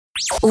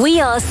We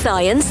are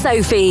Si and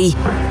Sophie.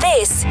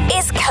 This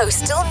is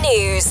Coastal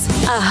News,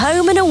 a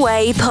home and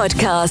away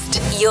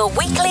podcast, your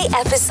weekly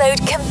episode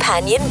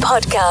companion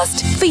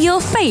podcast for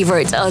your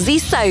favourite Aussie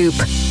soap.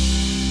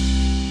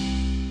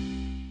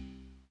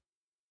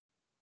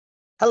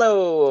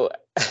 Hello.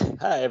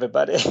 Hi,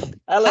 everybody.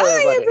 Hello,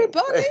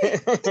 everybody.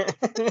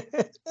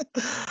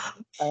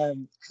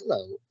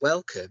 Hello.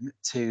 Welcome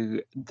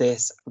to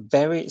this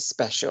very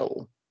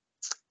special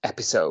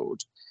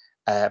episode,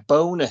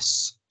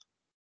 bonus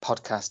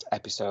podcast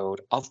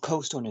episode of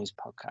Coastal News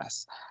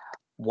Podcast.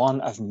 One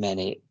of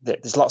many.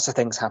 There's lots of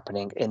things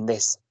happening in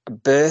this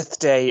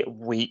birthday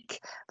week.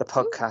 The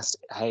podcast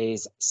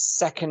has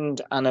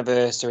second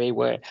anniversary.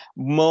 We're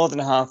more than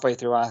halfway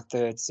through our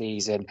third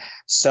season,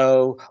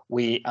 so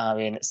we are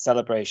in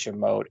celebration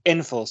mode,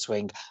 in full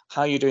swing.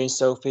 How are you doing,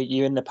 Sophie?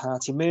 You in the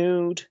party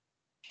mood?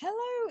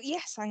 Hello.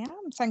 Yes, I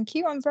am. Thank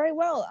you. I'm very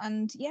well,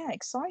 and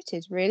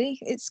excited. Really,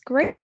 it's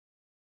great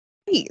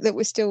that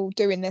we're still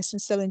doing this and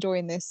still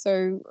enjoying this.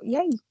 So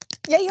yay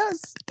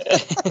us.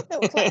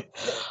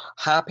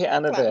 Happy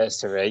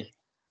anniversary.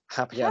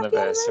 Happy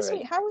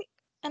anniversary. How are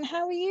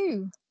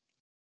you?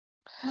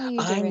 How are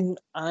you doing?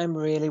 I'm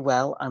really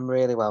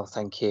well.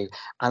 Thank you.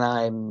 And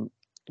I'm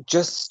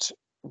just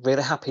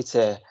really happy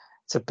to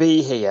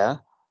be here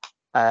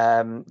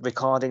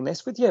recording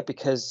this with you,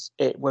 because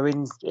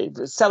we're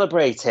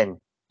celebrating,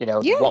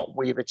 what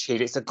we've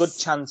achieved. It's a good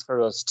chance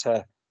for us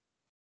to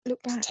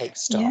look back, to take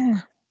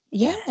stock.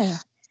 Yeah.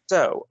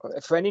 So,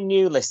 for any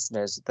new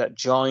listeners that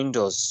joined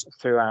us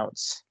throughout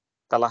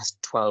the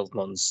last 12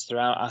 months,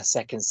 throughout our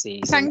second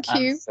season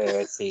and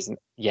third season,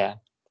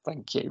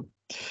 thank you.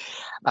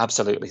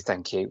 Absolutely,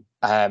 thank you.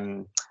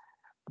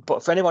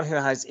 But for anyone who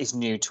is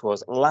new to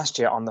us, last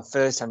year on the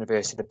first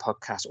anniversary of the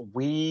podcast,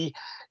 we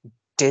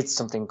did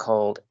something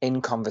called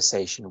In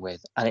Conversation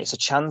With, and it's a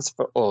chance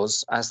for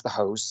us as the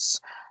hosts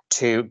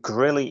to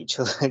grill each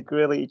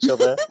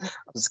other.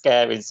 I'm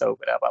scaring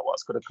Sophie now about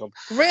what's going to come.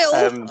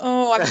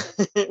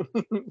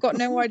 I've got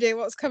no idea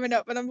what's coming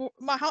up, and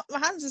my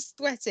hands are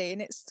sweaty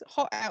and it's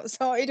hot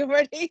outside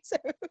already. So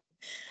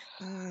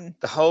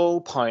the whole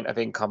point of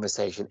In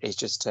Conversation is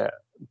just to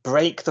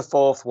break the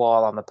fourth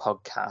wall on the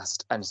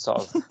podcast and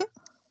sort of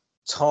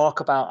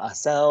talk about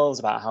ourselves,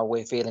 about how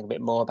we're feeling a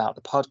bit more about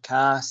the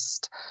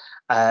podcast,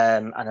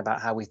 and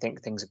about how we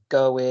think things are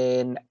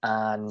going,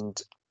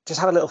 and just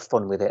have a little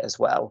fun with it as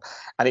well.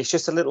 And it's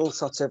just a little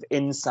sort of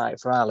insight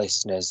for our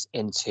listeners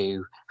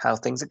into how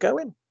things are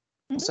going.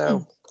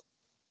 So,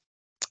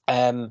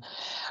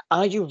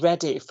 are you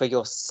ready for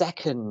your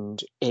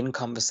second In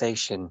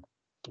Conversation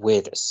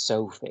with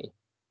Sophie?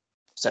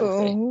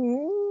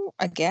 Oh,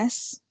 I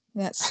guess.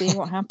 Let's see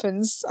what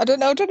happens. I don't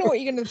know what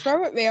you're going to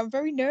throw at me. I'm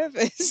very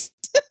nervous.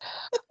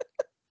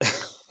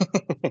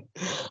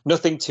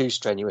 Nothing too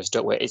strenuous,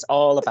 don't worry. It's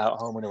all about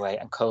home and away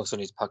and Coastal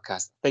News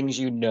Podcast, things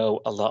you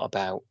know a lot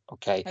about.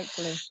 Okay.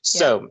 Hopefully.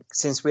 So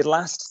since we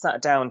last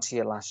sat down to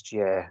you last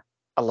year,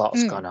 a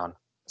lot's gone on.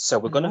 So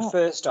we're going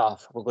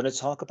to we're going to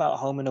talk about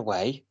home and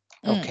away.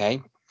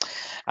 Okay.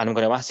 And I'm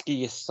going to ask you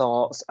your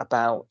thoughts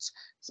about,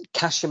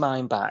 cast your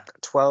mind back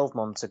 12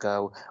 months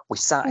ago. We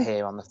sat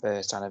here on the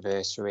first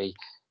anniversary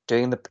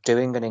doing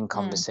an In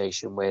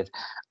Conversation With,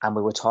 and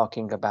we were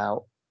talking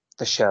about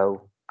the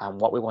show and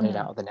what we wanted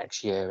out of the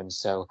next year. And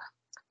so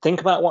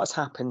think about what's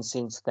happened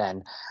since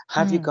then.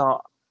 Have you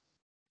got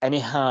any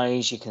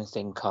highs you can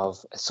think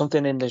of?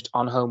 Something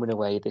on home and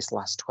away this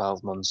last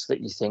 12 months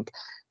that you think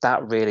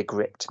that really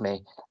gripped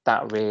me?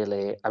 I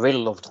really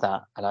loved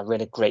that, and I'm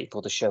really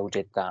grateful the show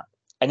did that.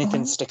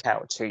 Anything stick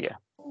out to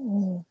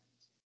you?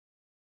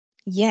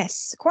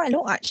 Yes, quite a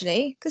lot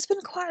actually. There's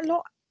been quite a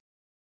lot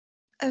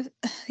of,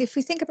 if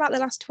we think about the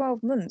last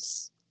 12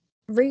 months,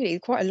 really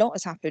quite a lot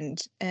has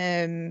happened.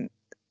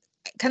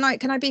 Can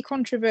I be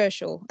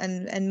controversial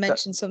and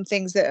mention some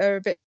things that are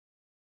a bit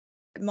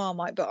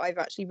Marmite, but I've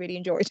actually really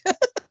enjoyed?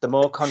 The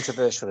more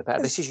controversial, the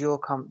better. This is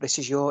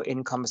your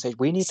In Conversation.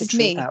 We need the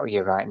truth out of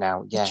you right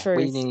now. Yeah, the truth,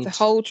 we need the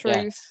whole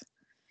truth.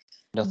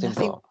 Nothing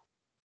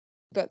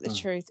but the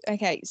truth.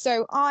 Okay,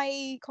 so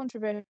I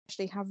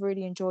controversially have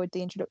really enjoyed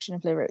the introduction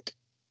of Lyric.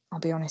 I'll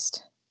be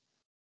honest.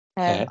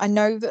 I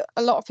know that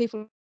a lot of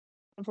people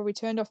have probably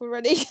turned off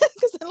already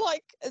because they're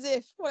like, as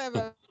if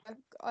whatever.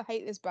 I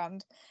hate this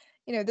band.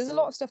 There's a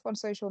lot of stuff on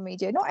social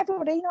media. Not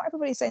everybody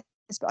saying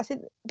this, but I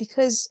think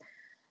because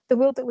the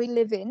world that we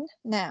live in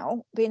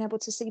now, being able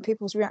to see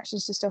people's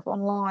reactions to stuff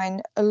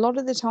online, a lot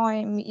of the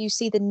time you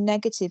see the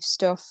negative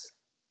stuff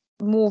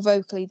more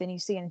vocally than you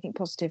see anything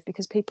positive,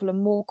 because people are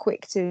more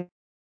quick to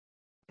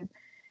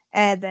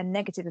air their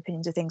negative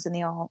opinions of things than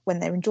they are when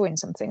they're enjoying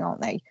something,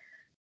 aren't they?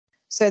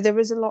 So there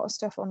is a lot of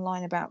stuff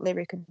online about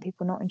Lyric and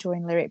people not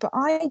enjoying Lyric, but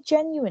I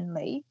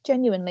genuinely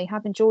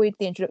have enjoyed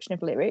the introduction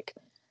of Lyric.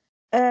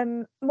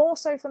 More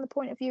so from the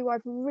point of view,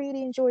 I've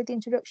really enjoyed the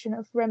introduction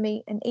of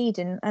Remy and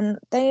Eden, and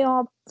they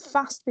are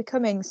fast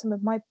becoming some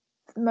of my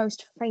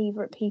most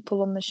favourite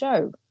people on the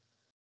show.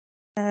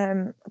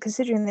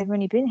 Considering they've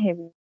only been here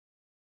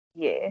a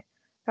year,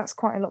 that's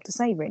quite a lot to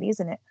say, really,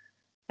 isn't it?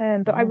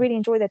 But I really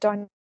enjoy their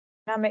dynamic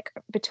dynamic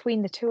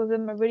between the two of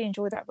them. I really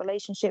enjoy that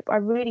relationship. I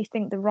really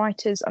think the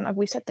writers, and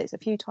we've said this a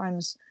few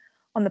times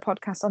on the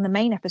podcast, on the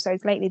main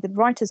episodes lately, the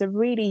writers are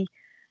really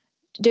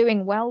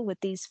doing well with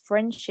these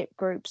friendship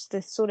groups,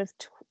 the sort of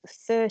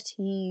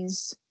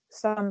 30s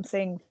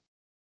something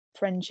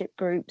friendship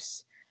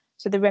groups.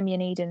 So the Remy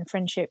and Eden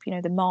friendship,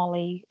 the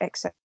Marley,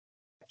 etc.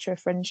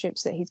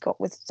 friendships that he's got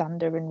with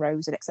Xander and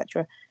Rose, and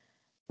etc.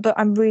 But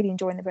I'm really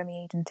enjoying the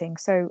Remy Eden thing.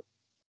 So,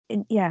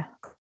 yeah.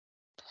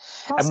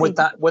 And would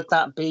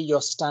that be your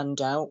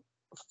standout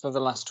for the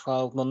last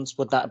 12 months?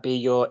 Would that be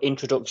your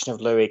introduction of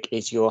Lyric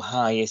is your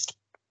highest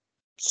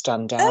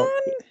standout?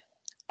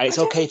 And it's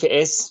okay if it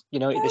is,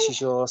 this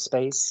is your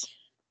space.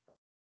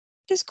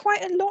 There's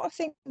quite a lot of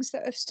things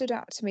that have stood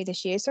out to me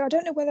this year. So I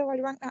don't know whether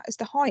I'd rank that as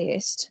the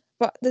highest,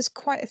 but there's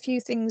quite a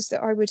few things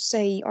that I would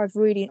say I've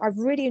really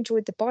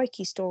enjoyed the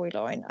Bikey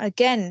storyline.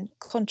 Again,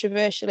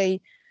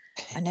 controversially,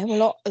 I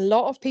know a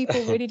lot of people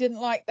really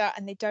didn't like that,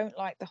 and they don't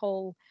like the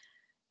whole,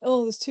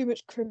 there's too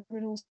much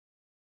criminal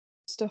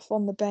stuff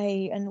on the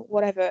bay and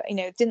whatever,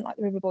 didn't like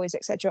the River Boys,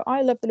 etc.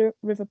 I love the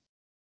River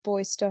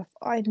Boys stuff.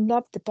 I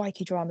love the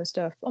Bikey drama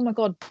stuff. Oh my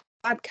God,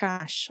 Bad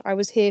Cash. I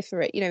was here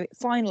for it.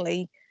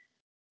 Finally,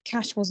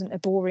 Cash wasn't a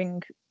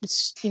boring,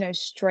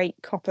 straight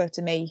copper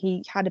to me.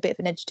 He had a bit of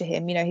an edge to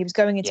him. He was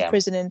going into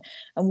prison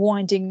and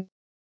winding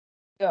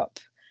up.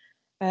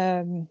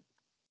 I've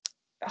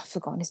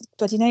forgotten his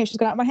bloody name. She's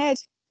gone out of my head.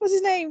 What's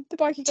his name? The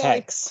Bikey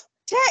guy.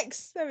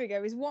 Tex. There we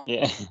go. He's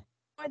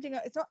winding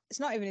up. It's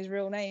not even his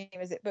real name,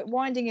 is it? But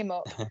winding him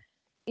up,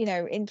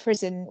 in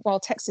prison while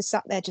Tex is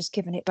sat there just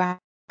giving it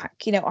back.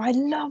 I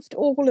loved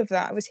all of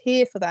that. I was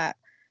here for that.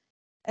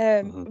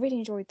 Really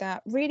enjoyed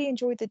that. Really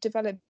enjoyed the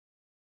development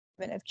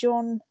of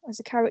John as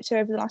a character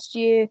over the last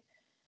year.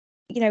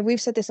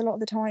 We've said this a lot of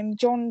the time.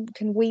 John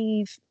can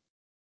weave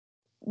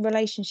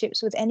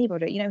relationships with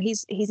anybody.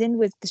 He's in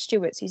with the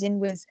Stewarts, he's in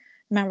with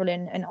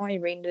Marilyn and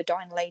Irene, the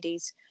Dying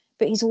Ladies,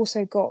 but he's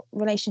also got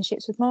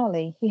relationships with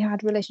Marley. He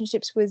had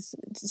relationships with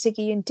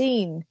Ziggy and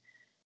Dean.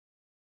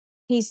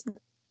 He's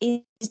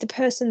the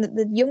person that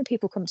the young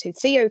people come to.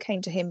 Theo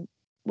came to him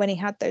when he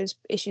had those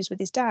issues with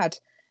his dad.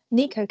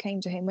 Nico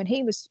came to him when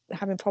he was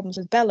having problems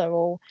with Bella,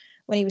 or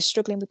when he was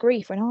struggling with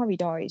grief when Ari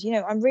died.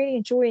 I'm really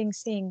enjoying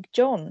seeing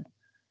John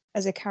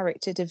as a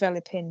character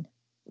developing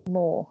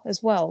more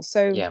as well.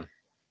 So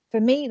for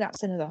me,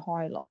 that's another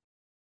highlight.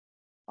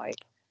 Like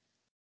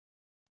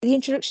the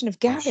introduction of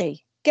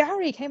Gary. Gosh.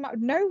 Gary came out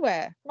of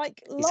nowhere.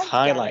 His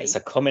highlights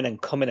Gary. Are coming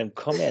and coming and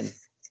coming.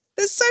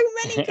 There's so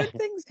many good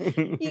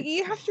things.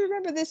 You have to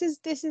remember this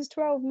is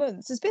 12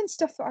 months. There's been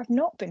stuff that I've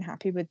not been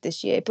happy with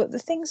this year, but the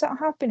things that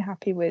I have been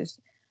happy with,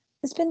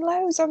 there's been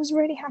loads. I was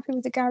really happy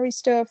with the Gary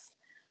stuff.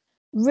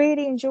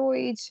 Really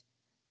enjoyed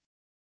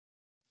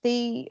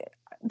the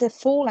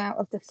fallout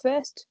of the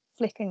first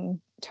Flick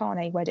and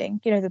Tane wedding.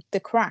 The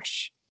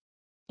crash.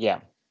 Yeah.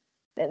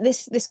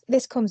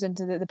 This comes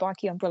under the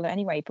Bikey umbrella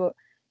anyway, but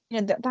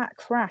that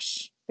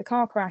crash, the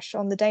car crash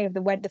on the day of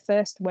the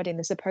first wedding,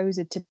 the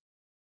supposed to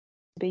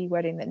be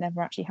wedding that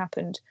never actually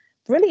happened.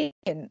 Brilliant.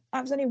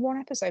 That was only one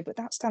episode, but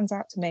that stands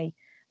out to me.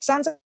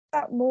 Stands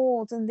out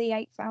more than the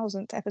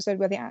 8,000th episode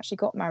where they actually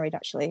got married.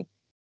 Actually,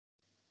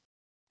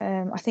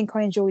 I think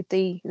I enjoyed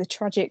the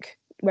tragic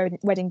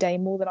wedding day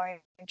more than I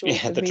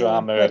enjoyed the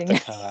drama wedding. Of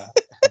the car.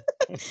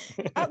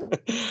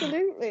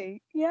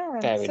 Absolutely, yeah.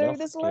 Fair so enough.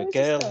 There's loads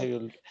girl of stuff.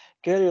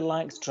 who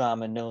likes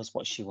drama knows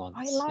what she wants.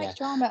 I like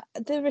drama.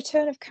 The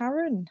return of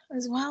Karen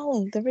as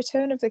well. The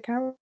return of the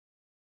Karen.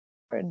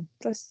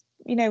 Plus,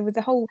 with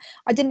the whole,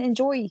 I didn't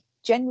enjoy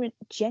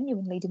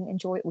genuinely didn't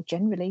enjoy it, or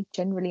generally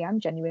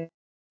and genuinely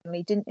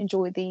didn't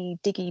enjoy the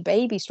Diggy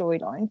baby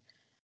storyline.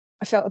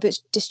 I felt a bit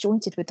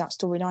disjointed with that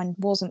storyline.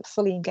 Wasn't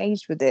fully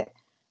engaged with it.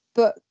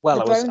 But I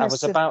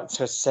was about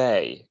to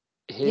say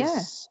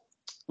his.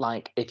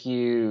 Like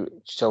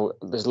so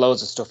there's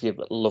loads of stuff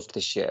you've loved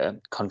this year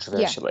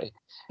controversially,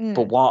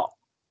 but what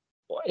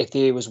if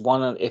there was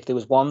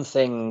one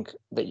thing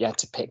that you had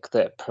to pick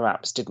that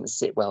perhaps didn't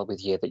sit well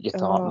with you, that you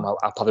thought, well,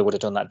 I probably would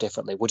have done that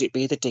differently? Would it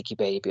be the Diggy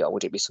baby, or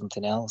would it be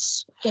something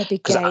else? It'd be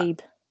Gabe.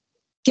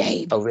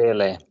 Gabe. Oh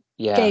really?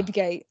 Yeah.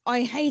 Gabe.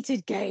 I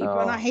hated Gabe,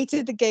 and I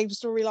hated the Gabe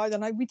storyline,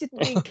 and we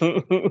didn't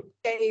need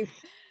Gabe.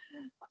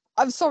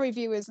 I'm sorry,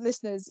 viewers,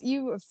 listeners.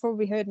 You have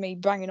probably heard me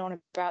banging on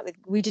about the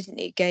we didn't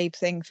need Gabe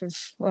thing for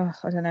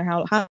I don't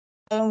know how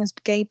long has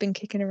Gabe been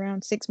kicking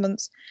around. 6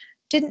 months.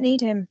 Didn't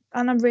need him,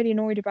 and I'm really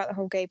annoyed about the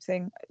whole Gabe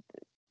thing.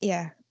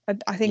 Yeah,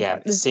 I think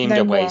it seemed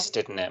a waste,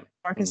 didn't it?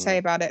 I can say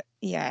about it.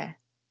 Yeah.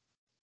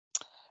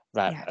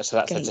 Right. Yeah, so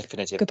that's Gabe. The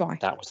definitive. Goodbye.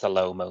 That was the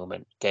low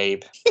moment.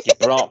 Gabe, you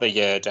brought the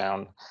year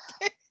down.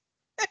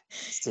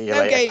 See you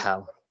later, Gabe.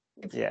 Pal.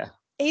 Yeah.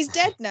 He's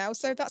dead now,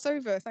 so that's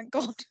over. Thank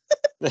God.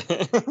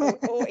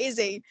 or is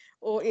he?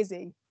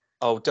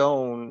 Oh,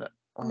 don't.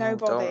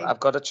 Nobody. Don't. I've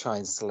got to try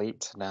and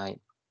sleep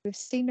tonight. We've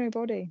seen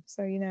nobody,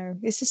 so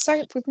it's a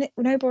soap with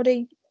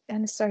nobody,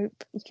 and a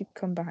soap. You could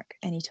come back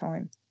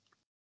anytime.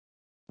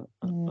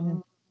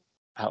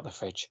 Out the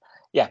fridge.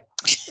 Yeah.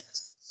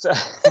 So,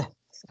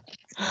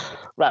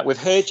 right, we've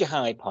heard your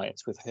high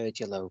points. We've heard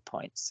your low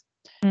points.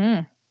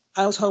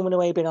 How's Home and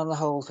Away been on the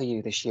whole for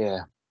you this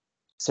year?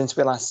 Since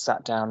we last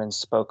sat down and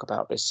spoke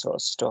about this sort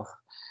of stuff,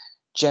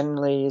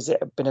 generally, has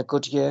it been a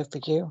good year for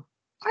you?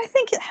 I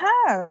think it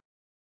has.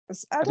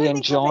 Have you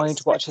enjoyed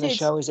watching the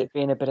show? Has it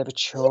been a bit of a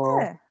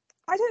chore? Yeah,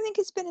 I don't think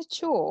it's been a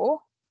chore.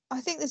 I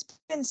think there's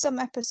been some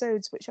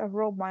episodes which I've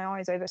rolled my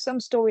eyes over, some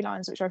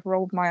storylines which I've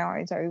rolled my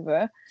eyes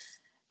over,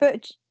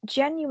 but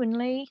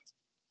genuinely,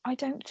 I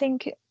think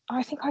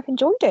I've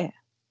enjoyed it.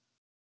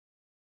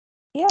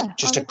 Yeah,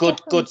 just a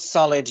good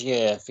solid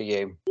year for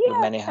you with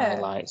many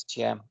highlights.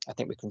 Yeah, I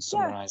think we can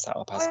summarize that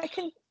up as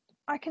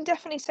I can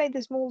definitely say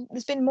there's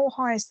been more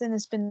highs than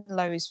there's been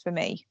lows for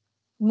me.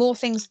 More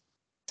things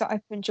that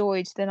I've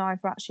enjoyed than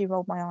I've actually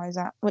rolled my eyes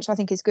at, which I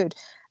think is good.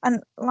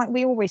 And like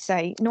we always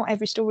say, not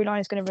every storyline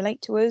is going to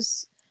relate to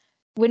us.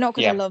 We're not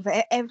going to love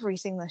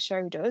everything the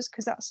show does,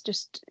 because that's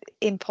just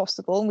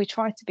impossible. And we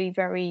try to be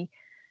very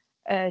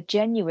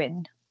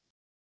genuine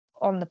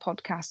on the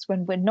podcast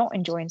when we're not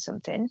enjoying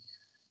something.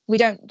 We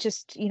don't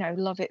just,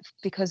 love it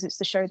because it's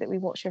the show that we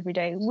watch every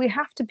day. We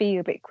have to be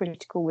a bit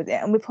critical with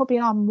it. And we probably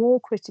are more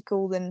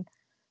critical than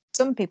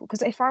some people,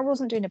 because if I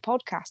wasn't doing a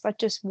podcast, I'd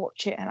just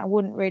watch it and I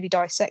wouldn't really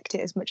dissect it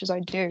as much as I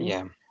do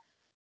to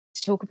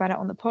talk about it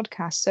on the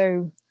podcast.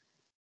 So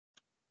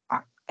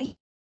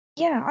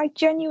I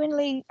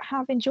genuinely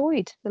have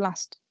enjoyed the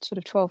last sort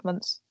of 12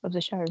 months of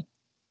the show.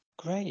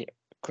 Great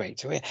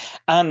to hear.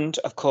 And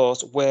of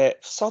course, we're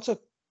sort of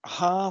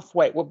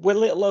halfway, we're a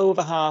little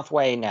over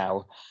halfway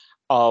now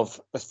of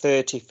the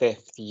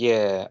 35th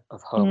year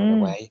of Home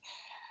and Away,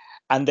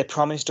 and they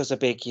promised us a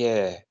big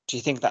year. Do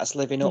you think that's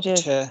living up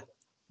to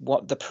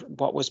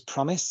what was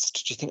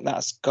promised? Do you think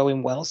that's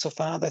going well so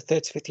far, the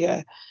 35th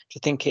year? Do you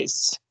think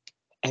it's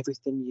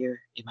everything you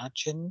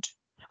imagined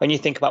when you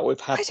think about what we've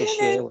had this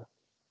year?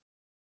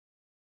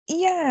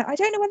 Yeah, I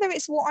don't know whether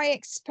it's what I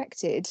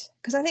expected,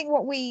 because I think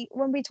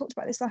when we talked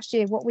about this last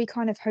year, what we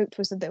kind of hoped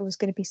was that there was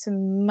going to be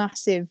some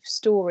massive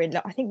story.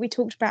 Like, I think we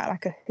talked about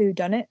like a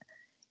whodunit,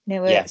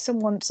 where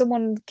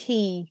someone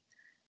key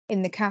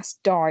in the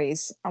cast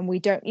dies, and we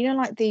don't,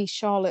 like the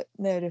Charlotte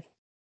murder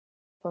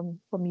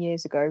from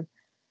years ago.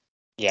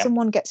 Yeah,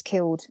 someone gets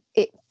killed.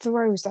 It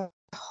throws the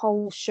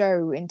whole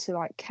show into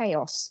like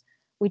chaos.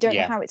 We don't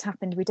know how it's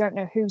happened. We don't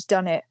know who's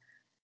done it.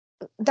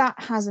 That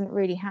hasn't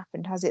really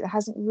happened, has it? There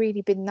hasn't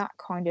really been that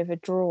kind of a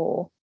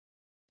draw.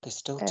 There's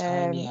still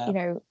time,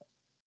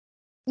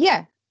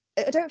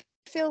 I don't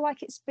feel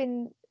like it's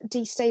been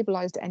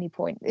destabilized at any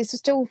point. It's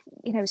still,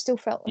 it still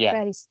felt a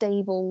fairly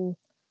stable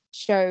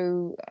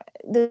show.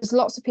 There's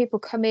lots of people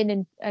come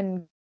in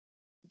and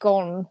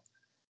gone.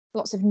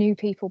 Lots of new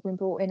people been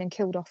brought in and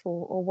killed off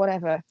or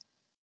whatever.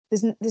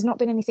 There's not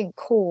been anything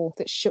core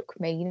that shook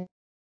me.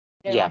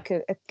 Like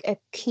a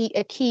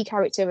key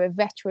character, a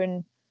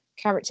veteran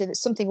character that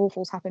something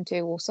awful's happened to,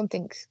 or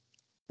something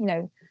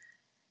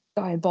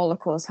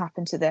diabolical has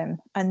happened to them,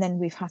 and then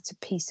we've had to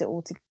piece it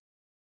all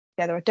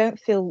together. I don't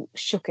feel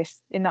shooketh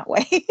in that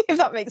way, if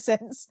that makes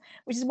sense,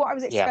 which is what I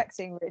was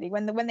expecting really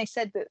when they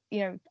said that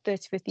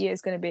 35th year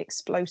is going to be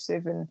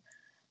explosive and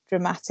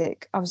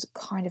dramatic. I was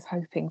kind of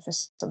hoping for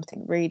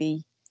something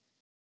really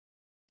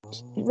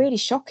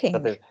shocking.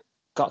 But they've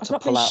got to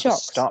pull out the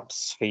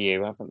stops for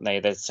you, haven't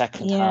they? The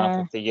second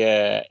half of the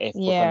year, if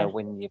we're going to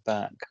win you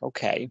back.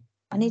 Okay.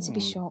 I need to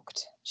be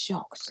shocked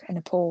and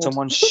appalled.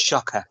 Someone's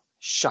shocker.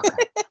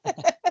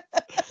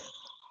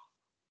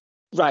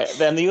 Right,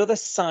 then the other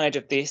side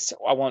of this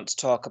I want to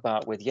talk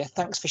about with you.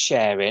 Thanks for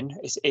sharing.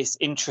 It's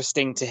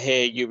interesting to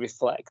hear you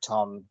reflect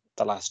on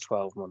the last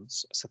 12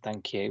 months. So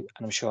thank you.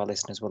 And I'm sure our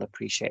listeners will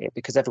appreciate it,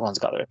 because everyone's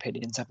got their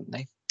opinions, haven't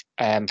they?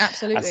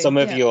 Absolutely. And some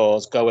of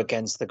yours go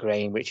against the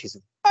grain, which is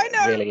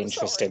really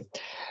interesting.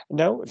 Sorry.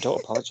 No,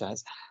 don't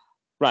apologise.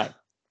 Right,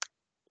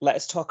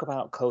 let's talk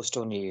about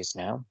Coastal News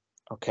now.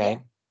 Okay. Yeah.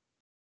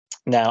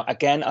 Now,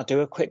 again, I'll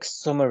do a quick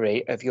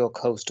summary of your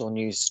Coastal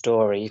News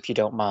story, if you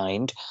don't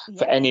mind,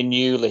 for any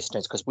new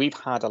listeners, because we've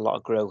had a lot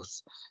of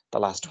growth the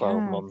last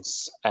 12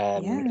 months.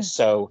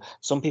 So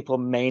some people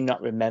may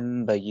not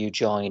remember you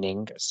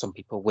joining, some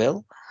people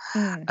will.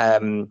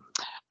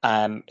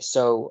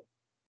 So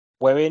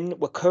we're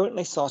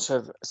currently sort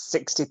of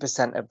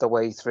 60% of the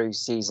way through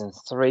season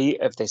 3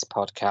 of this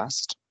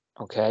podcast.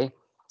 Okay.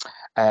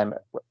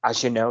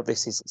 As you know,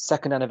 this is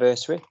second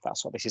anniversary.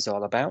 That's what this is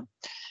all about.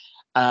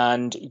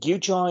 And you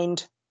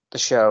joined the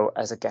show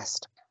as a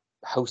guest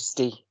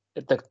hostie.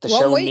 The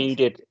show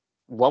needed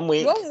 1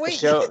 week. 1 week.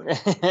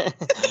 The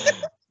show,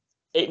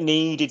 it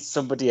needed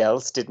somebody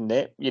else, didn't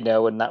it?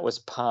 And that was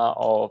part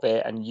of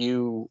it. And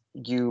you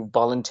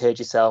volunteered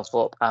yourself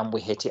up, and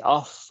we hit it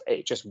off.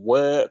 It just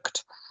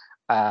worked.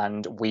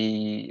 And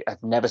we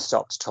have never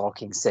stopped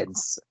talking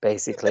since,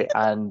 basically.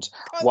 And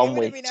 1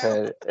 week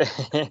to...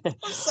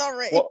 I'm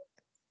sorry.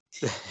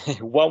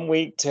 1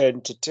 week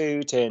turned to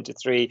 2, turned to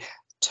 3,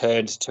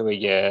 turned to a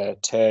year,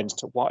 turned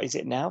to, what is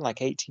it now?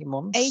 Like 18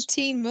 months?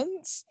 18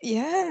 months,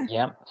 yeah.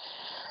 Yeah.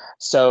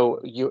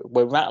 So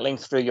we're rattling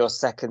through your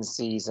second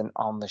season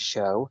on the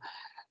show.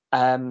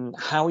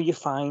 How are you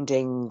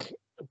finding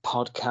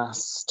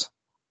podcast?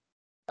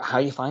 how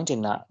are you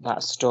finding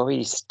that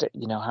story?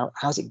 You know,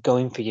 how's it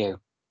going for you?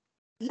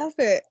 Love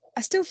it.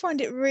 I still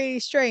find it really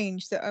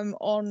strange that I'm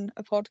on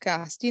a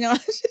podcast. You know, I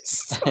just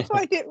still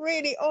find it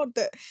really odd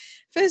that,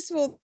 first of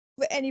all,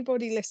 that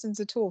anybody listens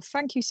at all.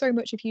 Thank you so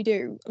much if you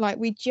do. Like,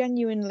 we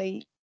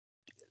genuinely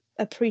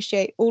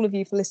appreciate all of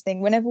you for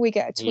listening. Whenever we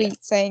get a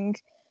tweet saying,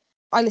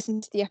 I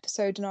listened to the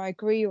episode and I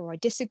agree or I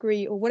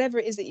disagree or whatever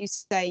it is that you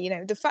say, you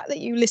know, the fact that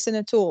you listen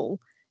at all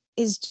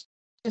is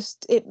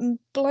just, it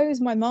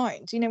blows my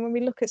mind. You know, when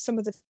we look at some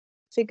of the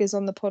figures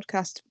on the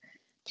podcast,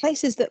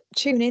 places that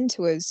tune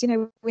into us, you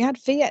know, we had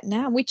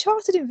Vietnam, we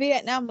charted in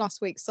Vietnam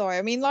last week. Sorry,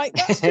 I mean, like,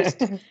 that's just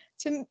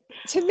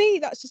to me,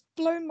 that's just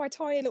blown my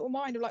tiny little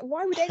mind of like,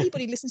 why would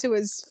anybody listen to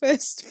us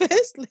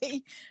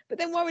firstly, but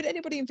then why would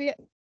anybody in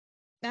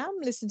Vietnam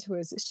listen to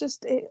us? It's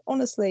just,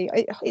 honestly,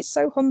 it's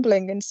so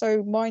humbling and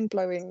so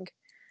mind-blowing,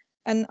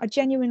 and I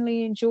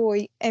genuinely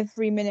enjoy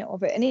every minute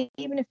of it. And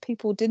even if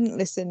people didn't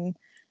listen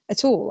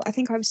at all, I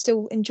think I would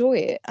still enjoy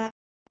it.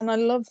 And I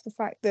love the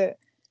fact that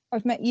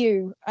I've met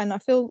you, and I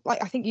feel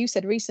like, I think you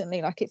said recently,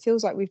 like, it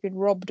feels like we've been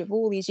robbed of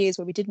all these years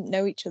where we didn't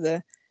know each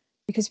other,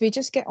 because we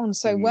just get on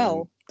so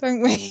well,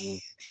 don't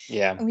we?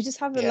 Yeah. And we just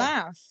have a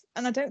laugh.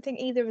 And I don't think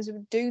either of us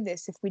would do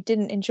this if we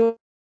didn't enjoy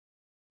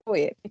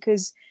it,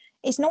 because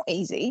it's not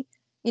easy.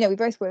 You know, we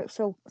both work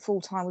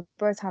full time, we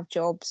both have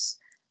jobs,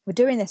 we're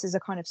doing this as a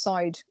kind of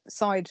side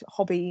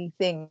hobby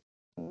thing.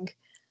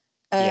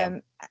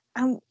 And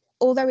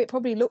although it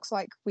probably looks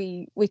like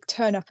we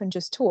turn up and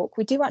just talk,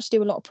 we do actually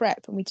do a lot of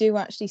prep, and we do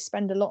actually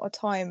spend a lot of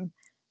time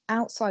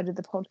outside of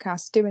the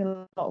podcast doing a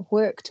lot of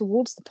work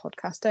towards the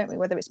podcast, don't we?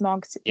 Whether it's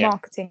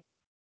marketing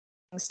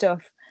stuff,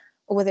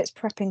 or whether it's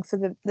prepping for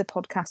the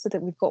podcast, so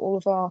that we've got all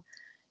of our,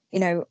 you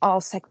know, our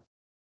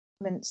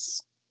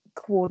segments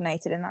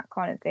coordinated and that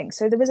kind of thing.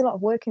 So there is a lot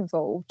of work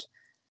involved.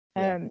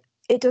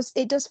 It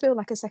does feel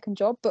like a second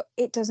job, but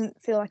it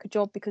doesn't feel like a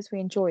job because we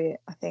enjoy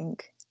it, I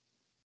think.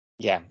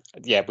 Yeah,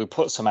 we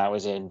put some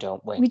hours in,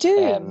 don't we? We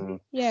do.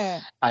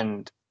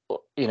 And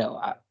you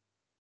know,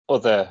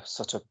 other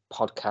sort of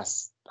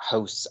podcast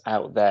hosts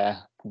out there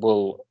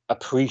will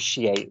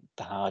appreciate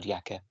the hard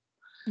yakka,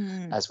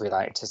 as we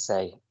like to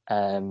say.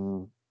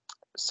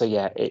 So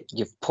yeah,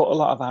 you've put a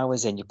lot of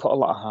hours in, you put a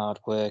lot of hard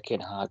work in,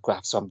 hard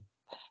graft. So I'm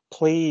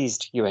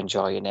pleased you're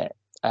enjoying it.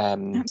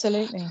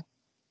 Absolutely.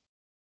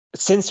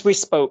 Since we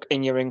spoke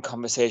in your In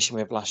Conversation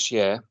with last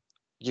year,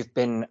 you've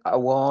been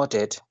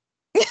awarded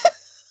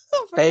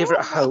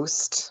favorite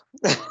host.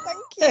 Thank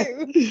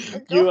you.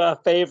 You are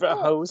favorite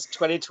host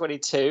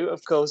 2022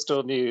 of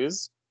Coastal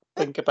News.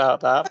 Think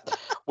about that.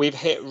 We've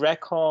hit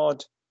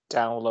record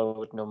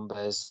download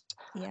numbers.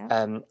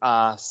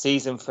 Our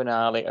season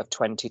finale of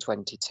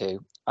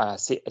 2022, our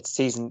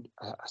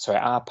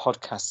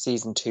podcast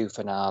season 2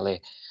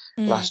 finale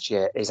last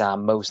year is our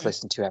most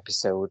listened to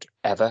episode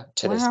ever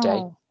to this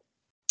day.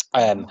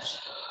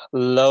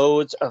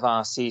 Loads of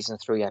our season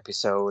 3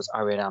 episodes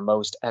are in our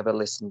most ever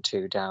listened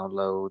to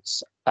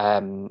downloads.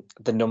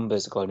 The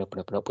numbers are going up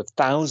and up and up, with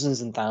thousands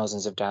and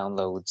thousands of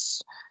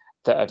downloads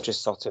that have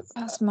just sort of,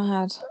 that's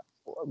mad,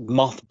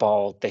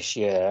 mothballed this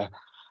year.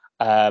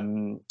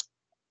 What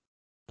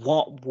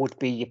would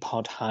be your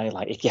pod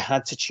highlight if you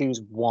had to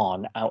choose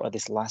one out of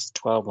this last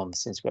 12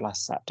 months since we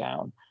last sat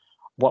down?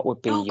 What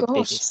would be your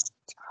biggest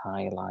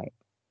highlight?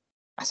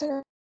 I don't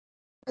know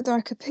whether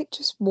I could pick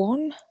just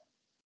one.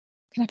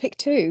 Can I pick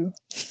 2?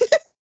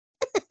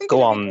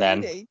 Go on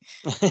then. Can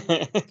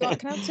I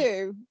have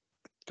 2?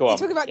 Go on. You're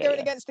talking about going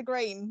against the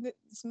grain.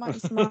 It's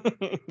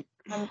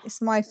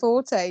my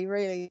forte,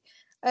 really.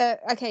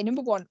 Okay,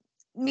 number 1,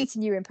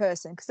 meeting you in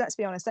person. Because let's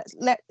be honest,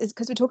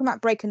 because we're talking about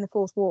breaking the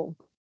fourth wall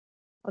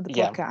of the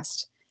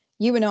podcast.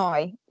 You and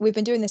I, we've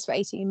been doing this for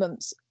 18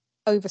 months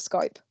over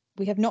Skype.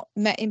 We have not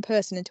met in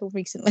person until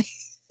recently.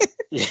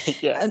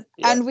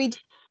 And we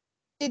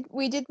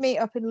did meet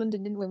up in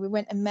London, didn't we? We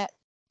went and met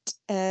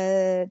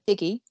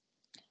Diggy,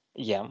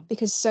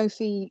 because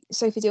Sophie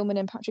Dillman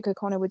and Patrick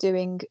O'Connor we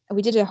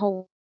did a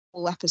whole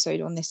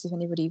episode on this, if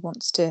anybody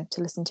wants to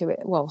listen to it.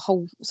 Well,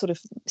 whole sort of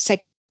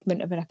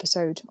segment of an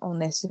episode on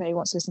this, if anybody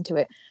wants to listen to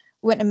it.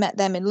 We went and met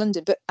them in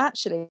London, but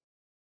actually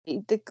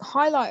the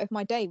highlight of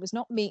my day was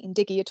not meeting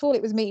Diggy at all,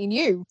 it was meeting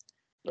you.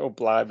 Oh,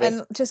 blimey.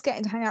 And just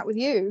getting to hang out with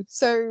you.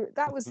 So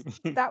that was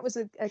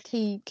a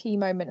key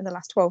moment in the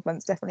last 12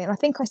 months, definitely. And I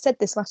think I said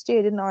this last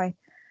year, didn't I?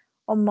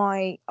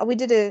 We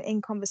did a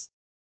In Conversation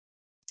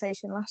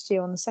last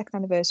year on the 2nd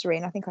anniversary,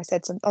 and I think I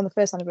said on the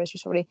 1st anniversary,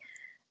 sorry,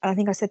 and I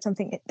think I said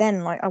something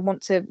then like, I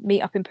want to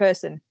meet up in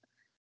person.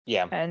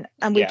 And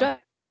we've done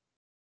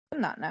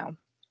that now.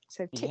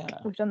 So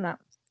we've done that.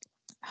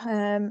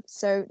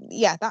 So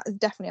yeah, that is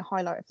definitely a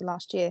highlight of the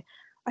last year.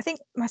 I think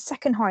my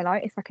second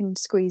highlight, if I can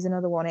squeeze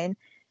another one in,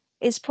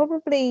 is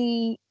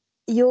probably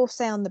your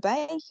Say on the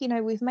Bay. You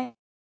know, we've made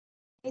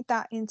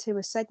that into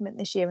a segment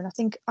this year, and I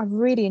think I've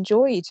really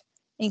enjoyed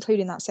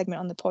including that segment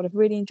on the pod. I've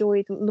really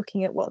enjoyed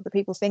looking at what other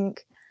people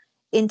think,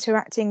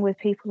 interacting with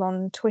people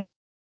on Twitter,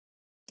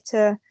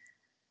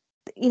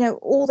 you know,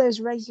 all those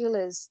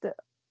regulars that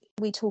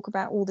we talk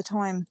about all the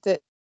time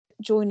that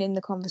joining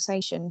the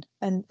conversation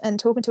and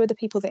talking to other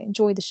people that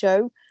enjoy the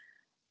show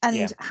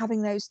and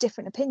having those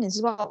different opinions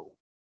as well.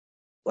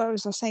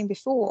 Whereas I was saying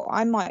before,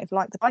 I might have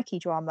liked the bikey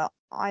drama,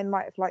 I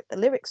might have liked the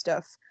lyric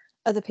stuff,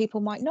 other people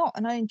might not,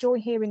 and I enjoy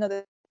hearing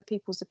other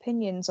people's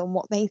opinions on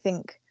what they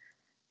think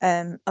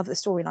of the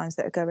storylines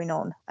that are going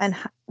on. And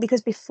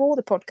because before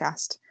the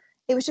podcast,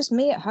 it was just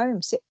me at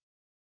home sitting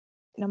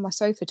on my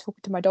sofa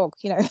talking to my dog,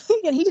 you know,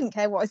 and he didn't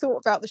care what I thought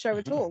about the show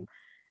at all,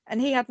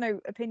 and he had no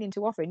opinion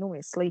to offer. He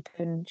normally asleep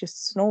and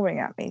just snoring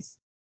at me.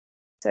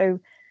 So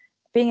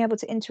being able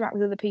to interact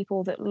with other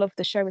people that love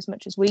the show as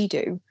much as we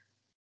do,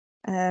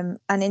 and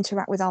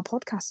interact with our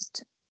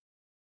podcast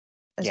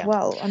as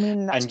well. I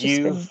mean, that's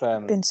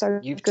been so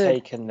you've good.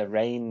 taken the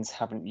reins,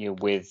 haven't you,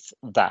 with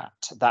that?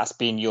 That's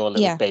been your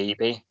little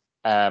baby.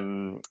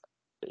 You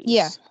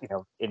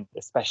know,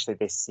 especially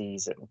this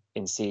season,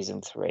 in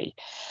season 3.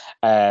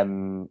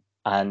 And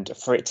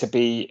for it to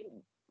be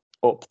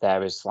up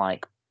there as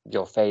like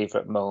your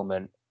favorite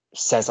moment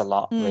says a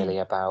lot really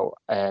about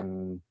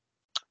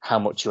how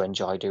much you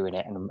enjoy doing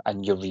it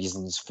and your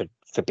reasons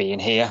for being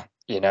here,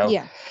 you know.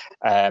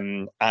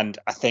 And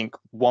I think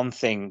one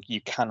thing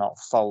you cannot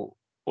fault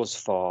us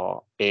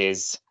for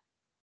is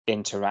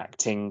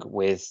interacting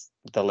with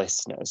the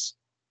listeners,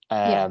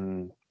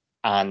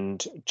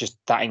 and just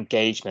that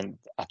engagement.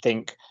 I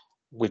think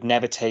we've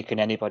never taken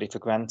anybody for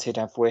granted,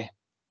 have we?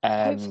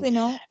 Hopefully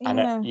not. And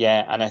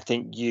I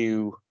think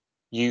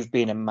you've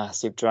been a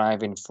massive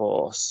driving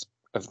force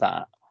of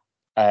that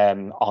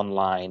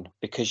online,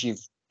 because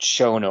you've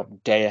shown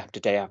up day after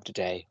day after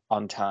day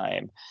on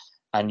time,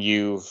 and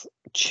you've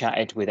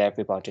chatted with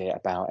everybody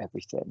about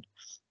everything,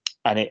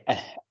 and it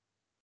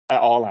at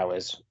all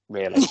hours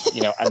really,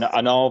 you know,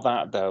 and all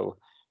that, though,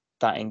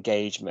 that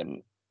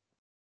engagement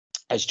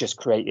has just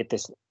created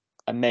this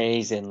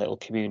amazing little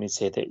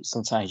community that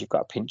sometimes you've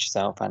got to pinch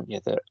yourself, haven't you,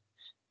 that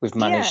we've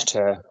managed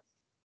to.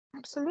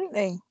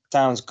 Absolutely.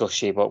 Sounds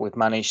gushy, but we've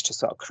managed to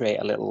sort of create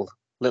a little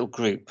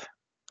group.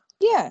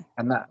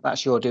 And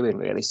that's your doing,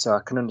 really. So I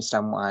can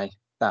understand why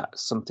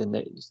that's something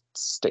that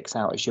sticks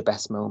out as your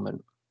best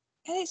moment.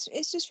 And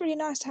it's just really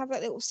nice to have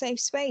that little safe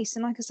space.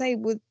 And like I say,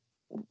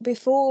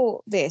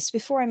 before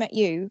I met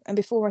you, and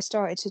before I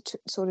started to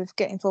sort of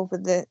get involved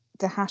with the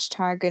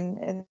hashtag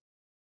and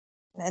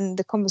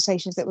the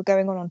conversations that were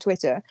going on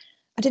Twitter,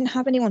 I didn't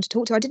have anyone to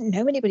talk to. I didn't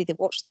know anybody that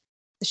watched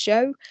the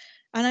show.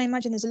 And I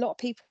imagine there's a lot of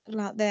people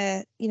out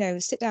there, you know,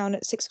 sit down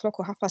at 6 o'clock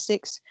or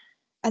 6:30,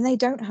 and they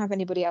don't have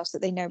anybody else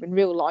that they know in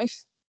real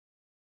life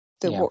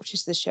that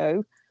watches the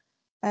show.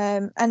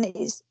 And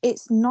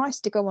it's nice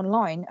to go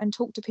online and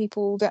talk to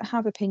people that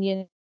have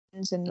opinions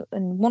and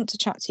want to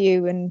chat to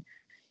you, and,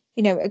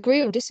 you know,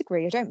 agree or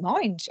disagree. I don't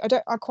mind.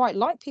 I quite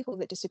like people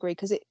that disagree,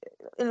 because it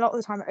a lot of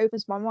the time it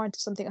opens my mind to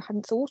something I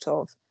hadn't thought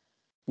of.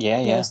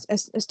 As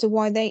to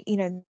why they, you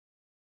know,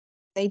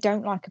 they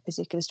don't like a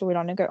particular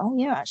storyline, and go, oh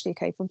yeah, actually,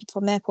 okay,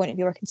 from their point of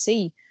view, I can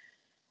see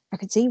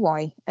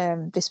why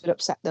this would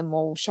upset them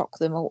or shock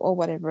them or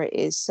whatever it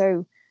is.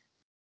 So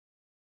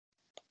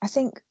I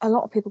think a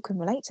lot of people can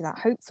relate to that,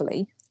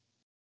 hopefully.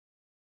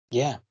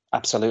 Yeah,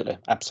 absolutely.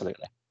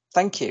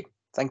 Thank you.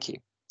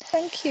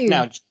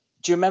 Now, do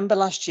you remember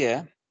last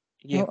year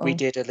we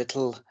did a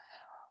little,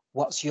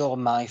 what's your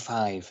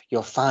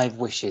your 5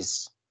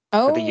 wishes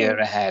for the year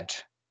ahead?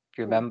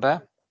 Do you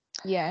remember?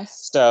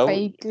 Yes. So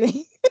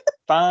vaguely.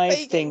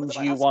 5 things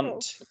you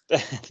want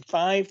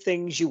 5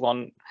 things you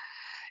want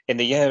in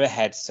the year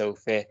ahead,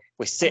 Sophie.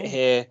 We sit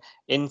here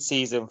in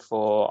season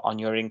 4 on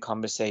You're in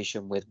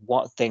Conversation with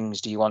what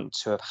things do you want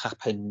to have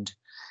happened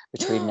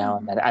between now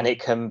and then? And it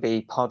can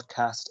be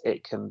podcast,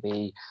 it can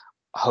be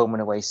home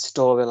and away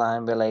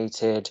storyline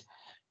related,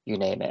 you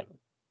name it.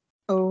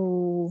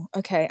 Oh,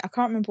 okay. I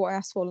can't remember what I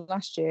asked for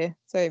last year,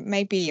 so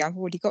maybe I've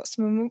already got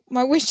some of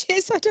my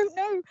wishes. I don't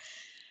know.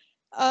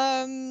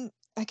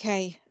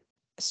 Okay,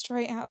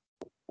 straight out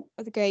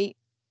of the gate.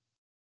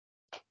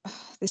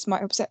 This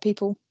might upset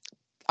people.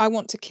 I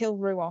want to kill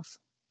Rue off.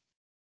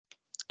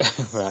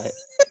 Right.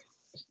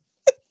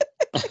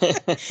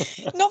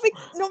 not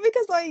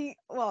because I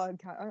was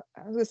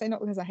gonna say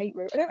not because I hate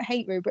Rue. I don't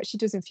hate Rue, but she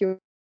does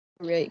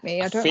infuriate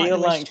me. I don't feel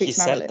like you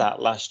said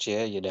that last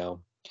year, you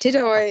know. Did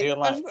I?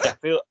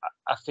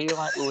 I feel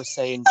like we were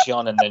saying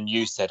John, and then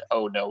you said,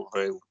 "Oh no,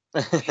 Rue."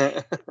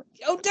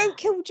 Oh, don't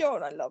kill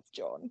John. I love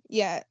John.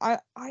 Yeah,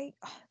 I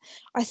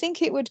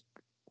think it would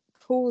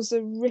cause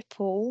a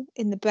ripple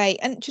in the bay.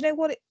 And do you know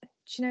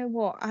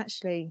what?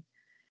 Actually,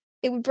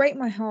 it would break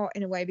my heart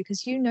in a way,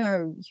 because you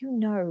know,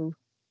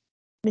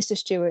 Mr.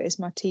 Stewart is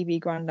my TV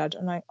granddad,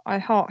 and I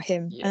heart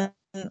him, and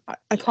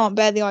I can't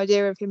bear the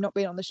idea of him not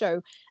being on the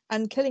show.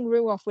 And killing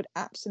Rue off would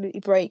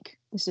absolutely break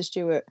Mr.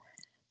 Stewart,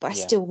 but I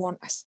still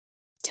want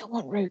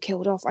Rue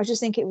killed off. I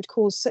just think it would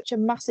cause such a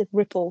massive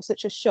ripple,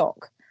 such a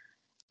shock.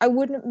 I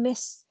wouldn't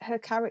miss her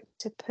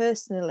character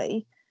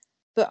personally,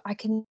 but I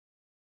can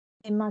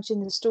imagine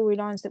the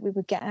storylines that we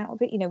would get out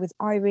of it. You know, with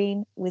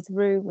Irene, with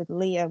Rue, with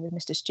Leah, with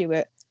Mr.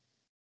 Stewart.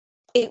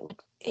 It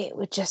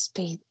would just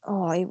be,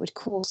 it would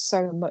cause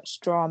so much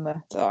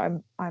drama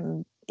that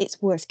it's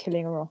worth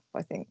killing her off,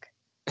 I think.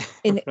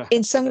 in Right.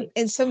 in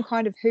some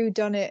kind of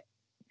whodunit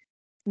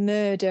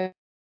murder.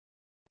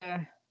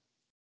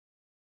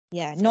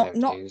 Yeah, Fair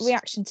not dues.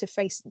 reaction to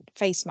face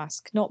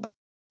mask, not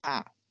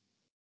that,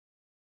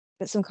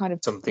 but some kind of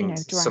Some drowned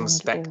or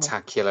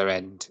spectacular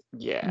end.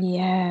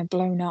 Yeah.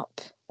 blown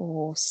up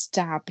or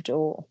stabbed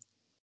or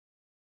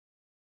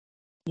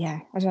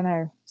I don't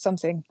know,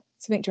 something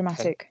Okay.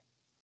 dramatic.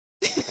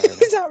 Fair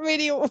enough. Is that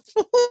really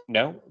awful?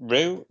 No,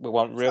 Rue. We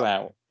want Rue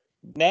out.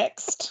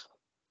 Next.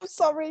 I'm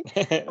sorry.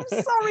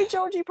 I'm sorry,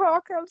 Georgie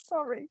Parker. I'm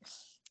sorry.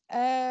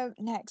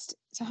 Next.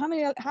 So how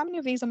many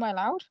of these am I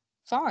allowed?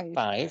 5.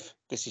 5.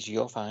 This is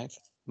your 5.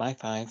 My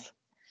 5.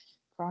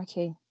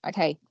 Crikey.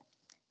 Okay.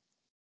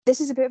 This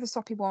is a bit of a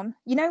soppy one.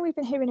 We've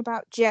been hearing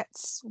about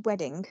Jet's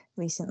wedding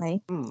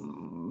recently.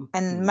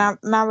 And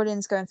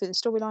Marilyn's going through the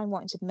storyline,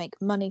 wanting to make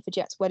money for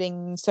Jet's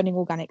wedding, selling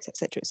organics,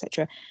 etc.,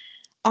 etc.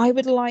 I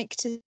would like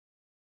to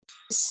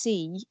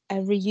see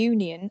a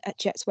reunion at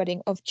Jet's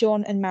wedding of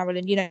John and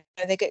Marilyn.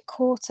 They get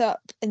caught up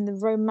in the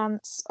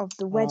romance of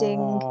the wedding.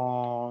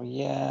 Oh,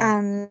 yeah.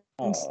 And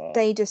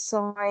they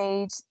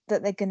decide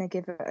that they're going to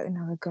give it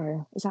another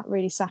go. Is that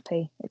really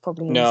sappy? It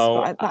probably is.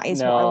 No, but that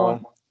is what I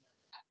want.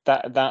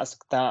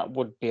 That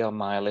would be on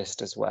my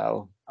list as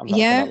well. I'm not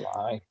gonna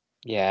lie.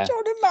 Yeah.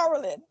 John and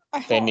Marilyn.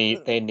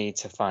 They need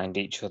to find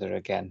each other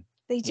again.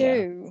 They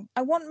do.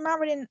 I want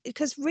Marilyn,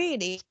 because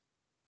really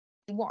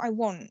what I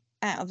want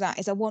out of that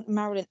is I want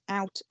Marilyn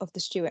out of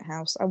the Stewart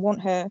house. I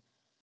want her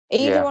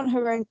either on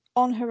her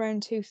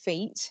own 2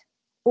 feet,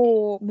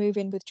 or move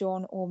in with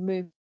John, or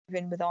move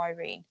in with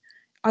Irene.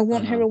 I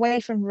want her away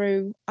from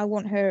Rue. I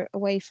want her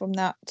away from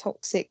that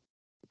toxic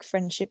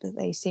friendship that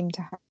they seem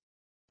to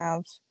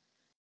have.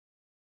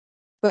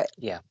 But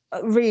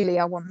really,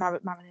 I want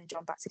Marilyn and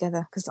John back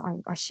together, because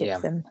I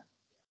ship them.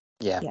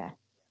 Yeah.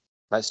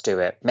 Let's do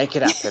it. Make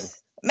it happen.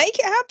 Make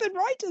it happen,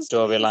 writers.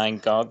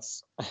 Storyline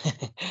gods.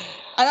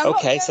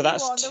 Okay, so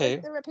that's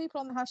 2. There are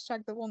people on the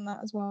hashtag that want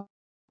that as well.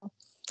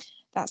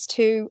 That's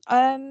 2.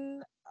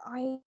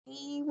 I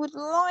would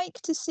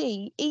like to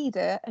see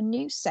either a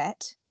new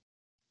set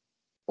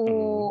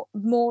or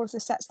more of the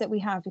sets that we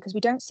have, because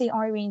we don't see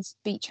Irene's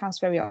beach house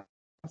very often.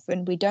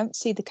 We don't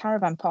see the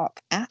caravan park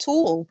at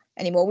all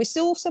anymore. We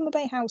saw Summer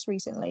Bay House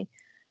recently,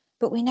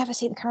 but we never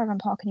see the caravan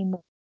park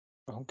anymore.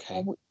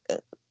 Okay.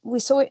 We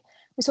saw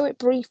it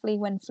briefly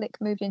when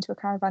Flick moved into a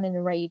caravan in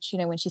a rage,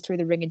 when she threw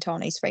the ring in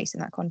Tane's face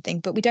and that kind of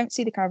thing. But we don't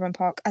see the caravan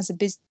park as a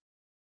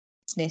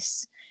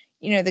business.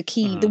 The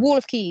key, the wall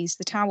of keys,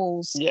 the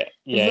towels, the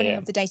running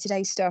of the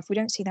day-to-day stuff. We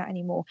don't see that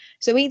anymore.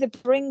 So either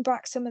bring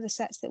back some of the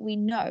sets that we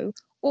know,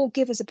 or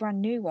give us a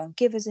brand new one.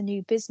 Give us a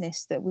new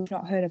business that we've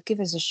not heard of. Give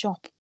us a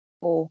shop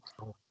or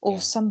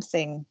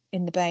something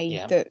in the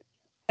bay that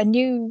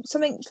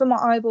something for my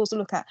eyeballs to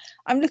look at.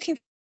 I'm looking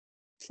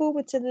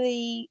forward to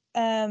the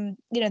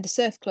the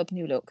surf club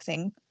new look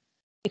thing,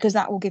 because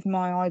that will give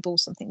my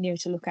eyeballs something new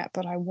to look at.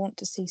 But I want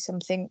to see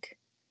something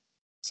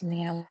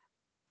else.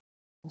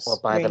 Well,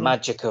 by the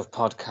magic of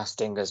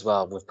podcasting as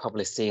well, we've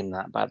probably seen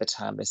that by the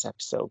time this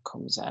episode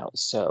comes out.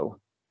 So.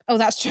 Oh,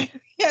 that's true.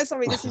 Yeah,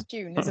 sorry, this is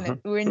June, isn't it?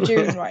 We're in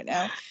June right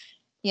now.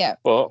 Yeah.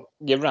 But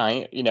you're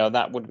right.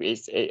 That would be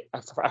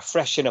a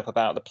freshen up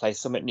about the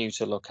place, something new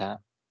to look at.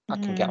 I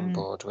can get on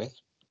board with.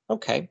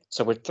 Okay,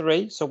 so we're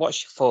 3. So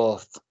what's your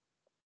 4th?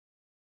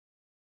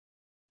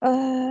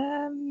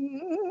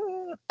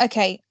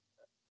 Okay,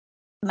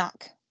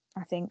 Mac.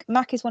 I think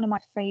Mac is one of my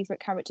favourite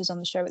characters on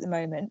the show at the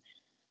moment.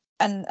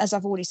 And as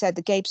I've already said,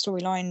 the Gabe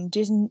storyline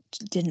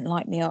didn't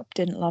light me up,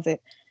 didn't love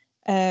it.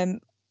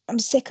 I'm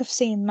sick of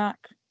seeing Mac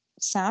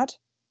sad.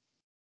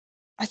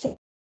 I think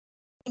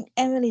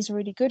Emily's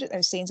really good at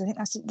those scenes. I think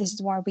this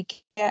is why we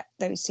get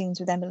those scenes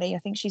with Emily. I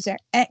think she's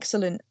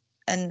excellent,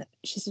 and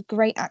she's a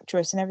great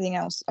actress and everything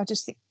else. I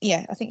just think,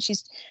 I think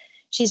she's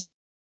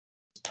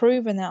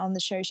proven that on the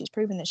show. She's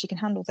proven that she can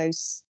handle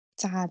those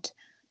sad,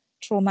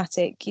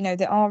 traumatic,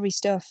 the Ari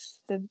stuff,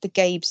 the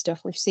Gabe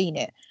stuff. We've seen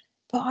it.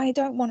 But I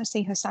don't want to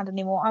see her sad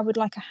anymore. I would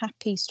like a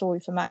happy story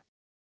for Mac.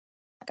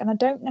 And I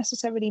don't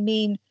necessarily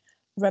mean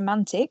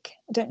romantic.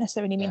 I don't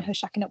necessarily mean her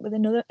shacking up with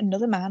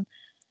another man,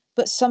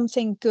 but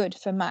something good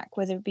for Mac,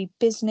 whether it be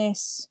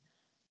business,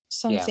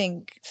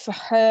 something for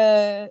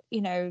her,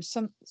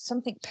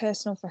 something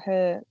personal for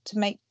her, to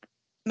make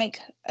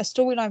a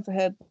storyline for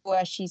her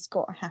where she's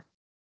got a happy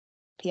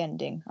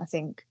ending, I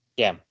think.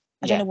 Yeah.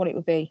 I don't know what it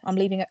would be. I'm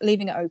leaving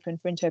it open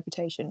for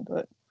interpretation,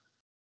 but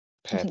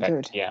perfect. Something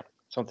good. Yeah.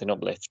 Something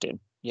uplifting.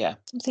 Yeah.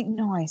 Something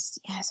nice.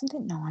 Yeah,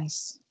 something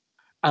nice.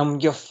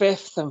 Your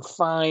 5th and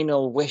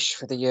final wish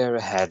for the year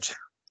ahead.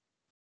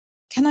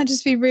 Can I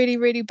just be really,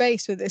 really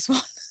base with this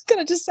one? Can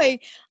I just say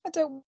I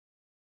don't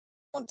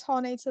want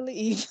Tane to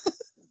leave?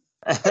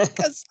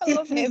 Because I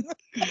love him.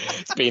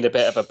 It's been a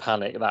bit of a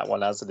panic, that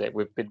one, hasn't it?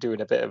 We've been doing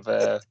a bit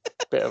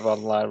of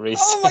online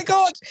research. Oh my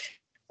god,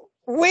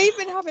 we've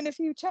been having a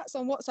few chats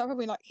on WhatsApp, haven't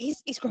we? Like,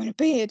 he's growing a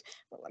beard,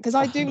 because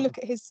I do look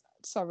at his.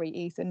 Sorry,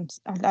 Ethan.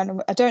 I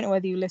don't know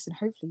whether you listen.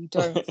 Hopefully you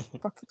don't.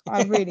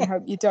 I really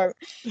hope you don't.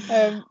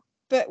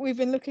 But we've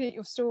been looking at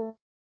your stories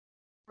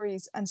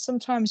stories, and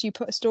sometimes you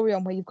put a story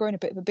on where you've grown a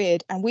bit of a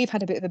beard, and we've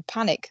had a bit of a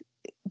panic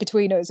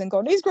between us and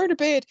gone, he's grown a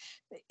beard,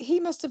 he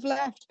must have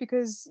left,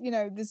 because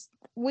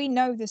we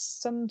know there's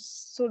some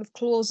sort of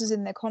clauses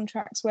in their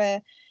contracts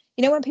where,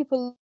 when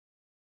people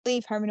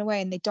leave Home and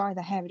Away and they dye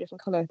their hair a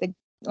different colour, they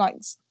like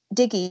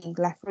Diggy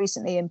left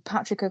recently and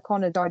Patrick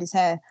O'Connor dyed his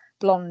hair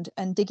blonde,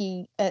 and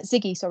Sophie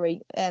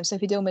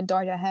Dillman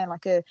dyed her hair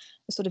like a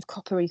sort of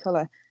coppery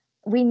colour.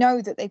 We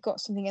know that they've got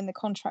something in the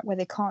contract where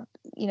they can't,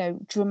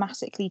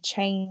 dramatically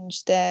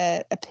change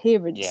their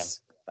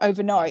appearance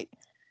overnight.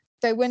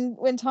 So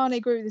when Tane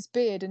grew this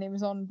beard and it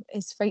was on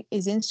his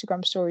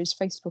Instagram stories,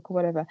 Facebook or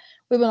whatever,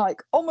 we were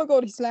like, oh my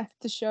God, he's left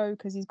the show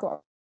because he's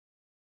got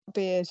a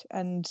beard,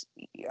 and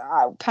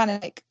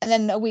panic. And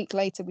then a week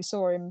later we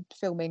saw him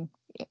filming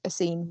a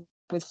scene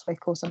with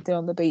Flick or something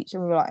on the beach,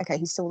 and we were like, okay,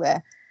 he's still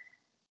there.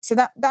 So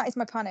that is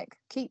my panic.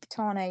 Keep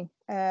Tane.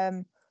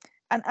 And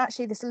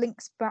actually this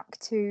links back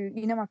to,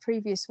 my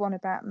previous one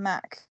about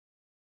Mac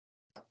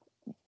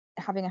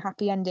having a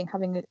happy ending,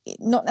 having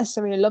not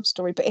necessarily a love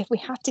story, but if we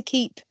had to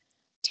keep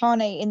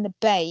Tane in the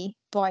bay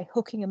by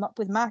hooking him up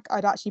with Mac,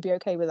 I'd actually be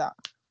okay with that.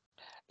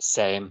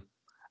 Same.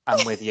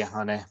 I'm with you,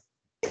 honey.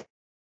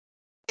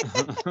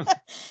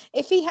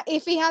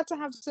 If he had to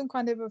have some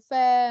kind of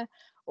affair,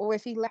 or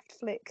if he left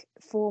Flick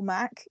for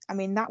Mac, I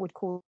mean, that would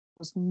cause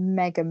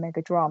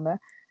mega drama.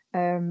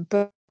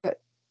 But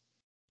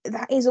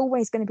that is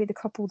always going to be the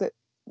couple that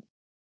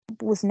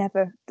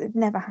never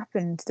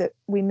happened, that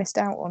we missed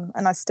out on,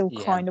 and I still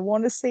kind of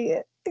want to see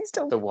it.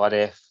 The what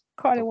if,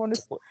 kind of want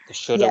to. The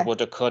shoulda,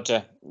 woulda,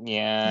 coulda.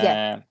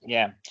 Yeah.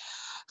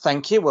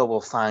 Thank you. Well,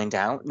 we'll find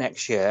out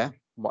next year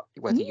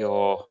whether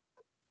your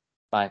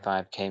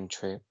 5 came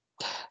true.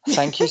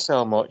 Thank you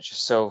so much,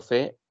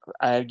 Sophie.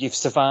 You've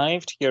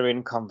survived. You're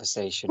in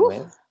conversation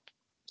with.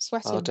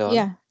 Sweating. Well done.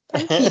 Yeah.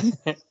 Thank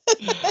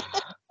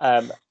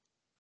you.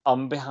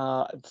 On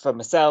behalf, for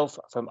myself,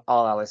 from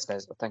all our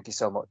listeners, thank you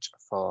so much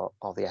for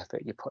all the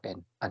effort you put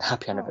in, and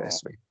happy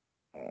anniversary.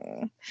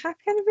 Happy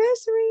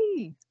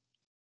anniversary.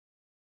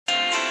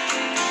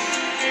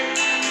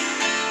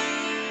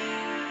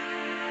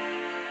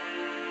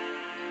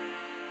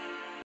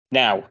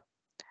 Now,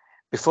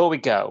 before we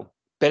go,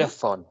 bit of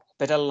fun,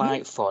 bit of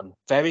light fun,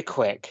 very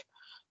quick.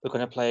 We're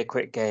going to play a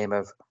quick game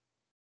of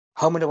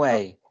Home and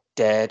Away,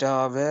 Dead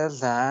or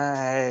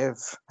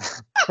Alive.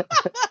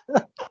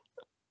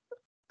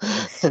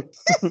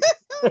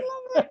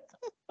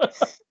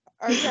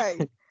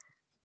 Okay.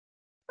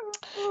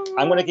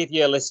 I'm going to give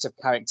you a list of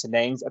character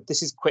names.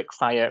 This is quick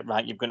fire,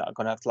 right? You're going to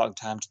have a long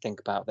time to think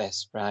about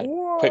this, right?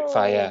 Whoa. Quick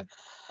fire.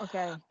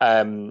 Okay.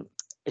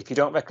 If you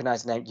don't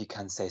recognise the name, you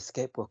can say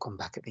skip. We'll come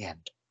back at the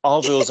end.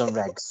 All rules and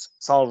regs.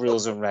 It's all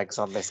rules and regs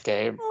on this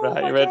game.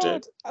 Right, you ready?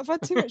 God. I've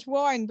had too much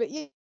wine, but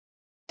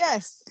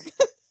yes.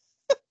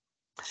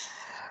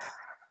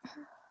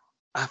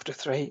 After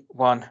 3,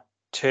 1,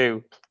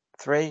 2,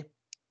 3.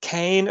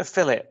 Kane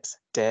Phillips,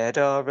 dead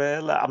or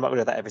alive? I'm not going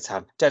to do that every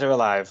time. Dead or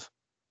alive?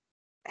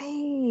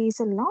 Hey, he's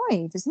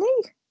alive, isn't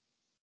he?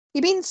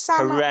 You mean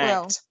Sam Correct.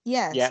 Atwell?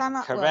 Yeah, Sam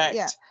Atwell. Correct.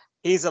 Yeah.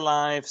 He's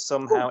alive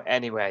somehow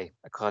anyway,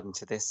 according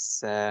to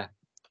this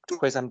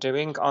quiz I'm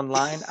doing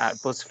online at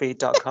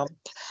BuzzFeed.com.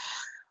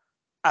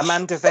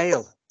 Amanda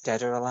Vale,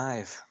 dead or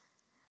alive?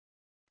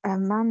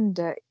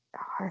 Amanda,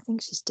 I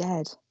think she's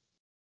dead.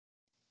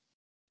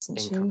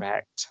 Isn't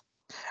Incorrect. She?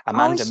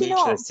 Amanda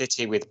moved to the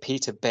city with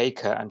Peter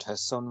Baker and her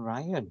son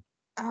Ryan.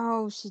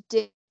 Oh, she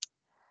did.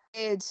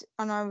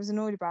 And I was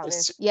annoyed about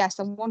this. Yes,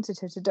 I wanted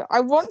her to die.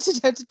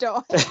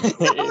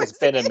 It's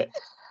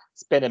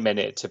been a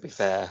minute, to be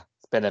fair.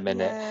 It's been a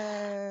minute.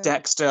 Yeah.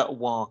 Dexter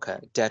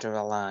Walker, dead or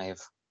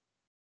alive?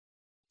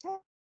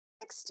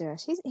 Dexter,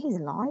 he's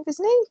alive,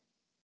 isn't he?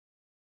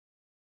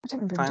 I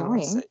don't remember him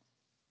dying.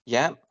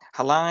 Yeah,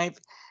 alive.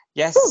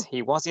 Yes, Ooh.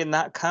 He was in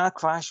that car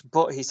crash,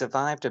 but he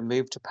survived and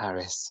moved to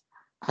Paris.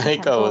 And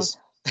it goes,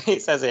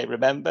 it says it,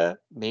 remember?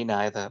 Me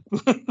neither.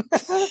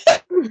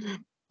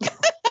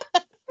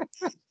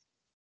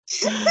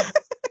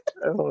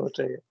 Oh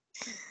dear.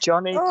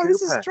 Johnny Cooper.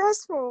 This is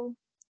stressful.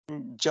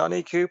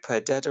 Johnny Cooper,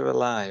 dead or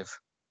alive?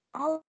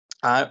 Oh,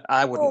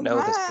 I wouldn't know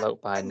this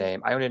bloke by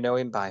name. I only know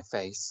him by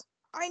face.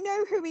 I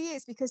know who he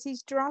is because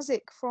he's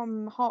Drazik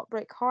from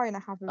Heartbreak High, and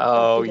I have.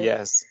 Oh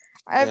yes.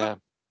 I have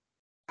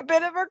a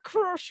bit of a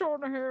crush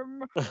on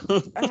him.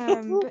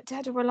 But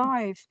dead or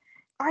alive?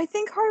 I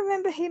think I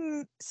remember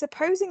him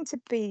supposing to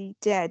be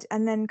dead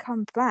and then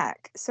come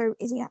back. So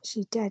is he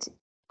actually dead?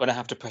 Gonna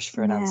have to push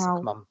for an answer.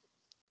 Come on,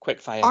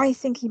 quick fire. I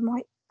think he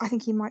might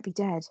be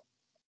dead.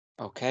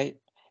 Okay,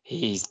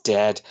 he's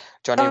dead.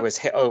 Johnny was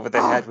hit over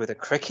the head with a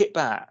cricket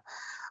bat.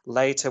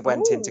 Later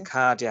went into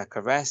cardiac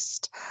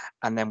arrest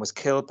and then was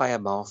killed by a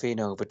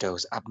morphine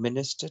overdose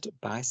administered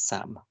by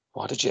Sam.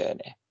 What a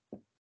journey.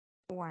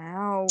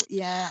 Wow.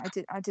 Yeah,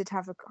 I did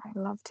have I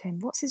loved him.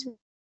 What's his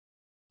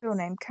real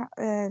name?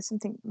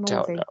 Something Morphy.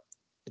 Don't know.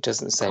 It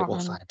doesn't say. We'll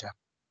find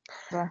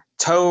out.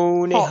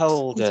 Tony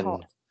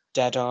Holden,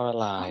 dead or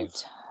alive?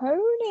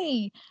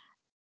 Tony.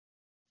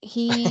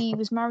 He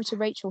was married to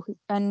Rachel,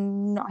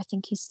 and I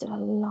think he's still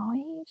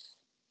alive.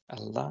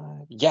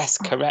 alive. Yes,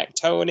 correct.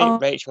 Tony,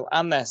 Rachel,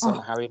 and their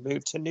son Harry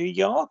moved to New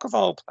York, of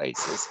all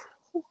places.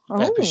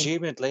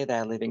 Presumably,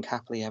 they're living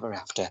happily ever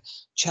after.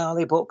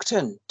 Charlie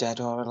Buckton, dead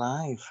or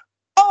alive?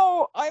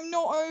 Oh, I'm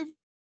not over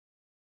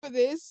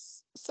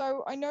this.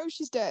 So I know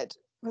she's dead,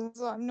 but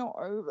I'm not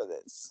over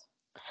this.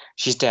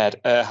 She's dead.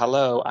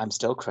 Hello, I'm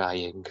still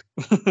crying.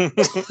 I'm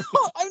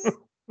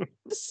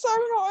so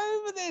not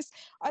over this.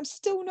 I'm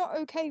still not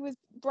okay with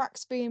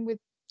Brax being with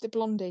the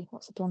blondie.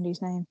 What's the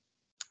blondie's name?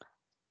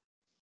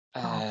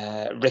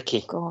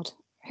 Ricky. God.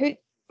 Who?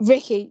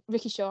 Ricky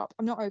Sharp.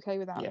 I'm not okay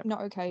with that. Yeah.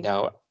 Not okay.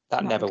 No,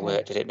 that never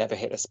worked. Did it? Never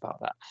hit the spot.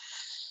 That.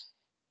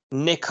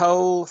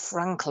 Nicole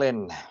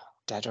Franklin,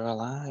 dead or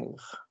alive?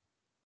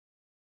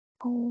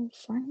 Oh,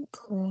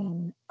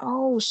 Franklin.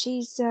 Oh,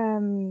 she's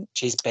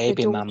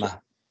baby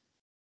mama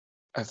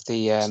of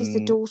the. She's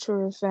the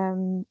daughter of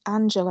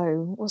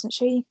Angelo, wasn't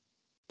she?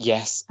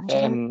 Yes.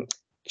 Angelo?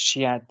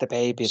 She had the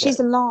baby. She's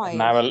alive.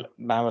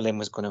 Marilyn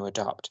was going to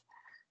adopt.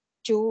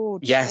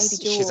 George. Yes,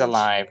 baby George. She's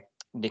alive.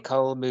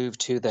 Nicole moved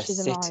to the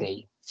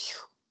city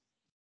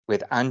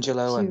with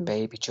Angelo and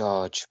baby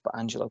George, but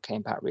Angelo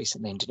came back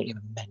recently and didn't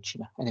even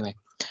mention her. Anyway.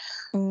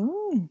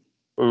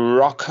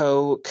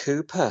 Rocco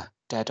Cooper,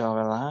 dead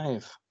or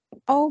alive?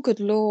 Oh, good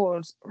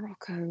Lord,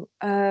 Rocco.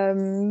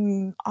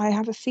 I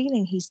have a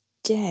feeling he's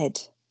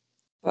dead,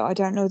 but I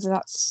don't know that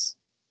that's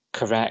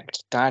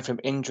correct. Died from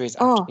injuries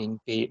after being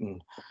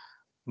beaten.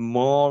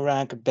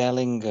 Morag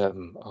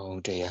Bellingham.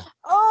 Oh dear.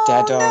 Oh,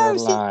 dead or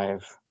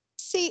alive?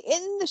 See,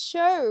 in the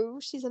show,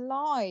 she's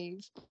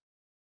alive.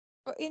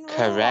 But in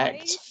correct.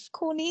 Real life,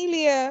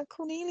 Cornelia.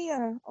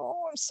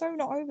 Oh, I'm so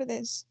not over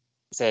this.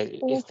 So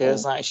it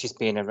feels like she's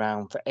been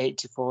around for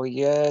 84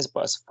 years,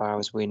 but as far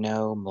as we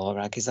know,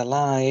 Morag is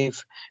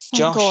alive.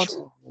 Thank God.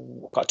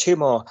 Got two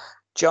more.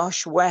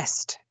 Josh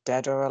West,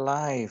 dead or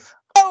alive?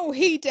 Oh,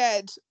 he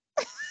dead.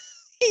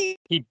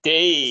 He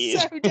did.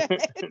 So dead.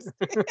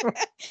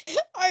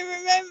 I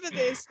remember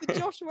this. The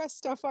Josh West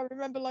stuff, I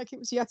remember like it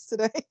was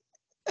yesterday.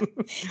 He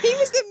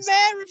was the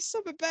mayor of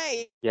Summer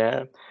Bay.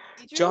 Yeah.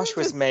 Josh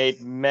was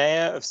made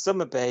mayor of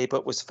Summer Bay,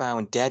 but was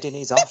found dead in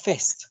his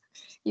office.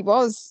 He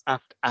was.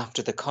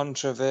 After the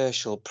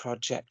controversial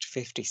Project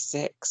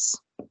 56.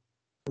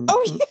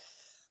 Oh,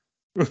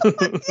 yeah.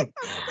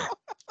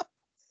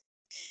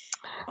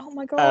 Oh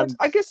my God.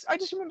 I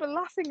just remember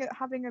laughing at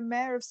having a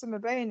mayor of Summer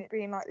Bay and it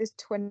being like this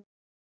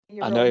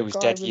 20-year-old I know he was guy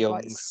dead with young.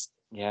 Like,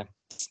 yeah.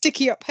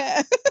 Sticky up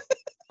hair.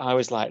 I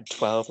was like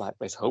 12, like,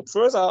 there's hope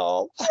for us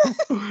all.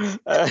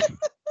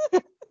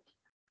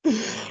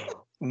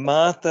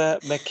 Martha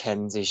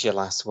Mackenzie's your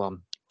last one.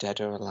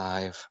 Dead or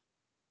alive?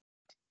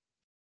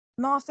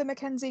 Martha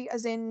Mackenzie,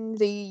 as in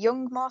the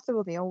young Martha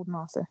or the old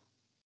Martha?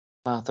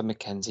 Martha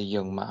Mackenzie,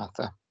 young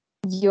Martha.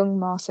 Young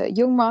Martha.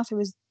 Young Martha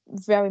was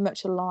very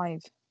much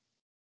alive.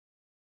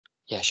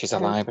 Yeah, she's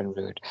alive and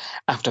rude.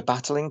 After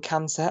battling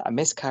cancer, a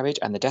miscarriage,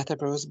 and the death of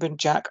her husband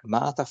Jack,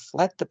 Martha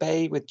fled the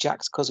bay with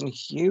Jack's cousin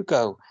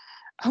Hugo.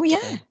 Oh, yeah.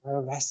 They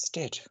were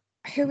arrested.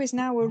 Who is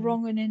now a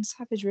wrong and in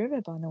Savage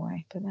River, by the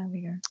way. But there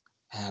we go.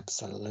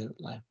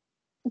 Absolutely.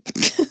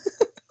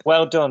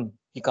 Well done.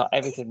 You got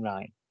everything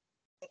right.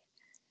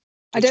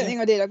 I don't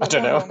think I did. I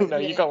don't know. No,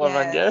 you got one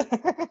wrong, yeah.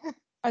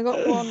 I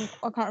got one.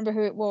 I can't remember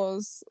who it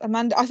was.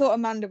 Amanda. I thought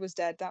Amanda was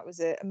dead. That was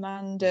it.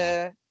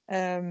 Amanda.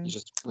 You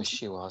just wish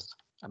she was.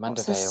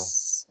 Amanda Vale.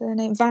 Her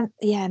name?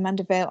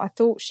 Amanda Vale. I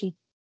thought she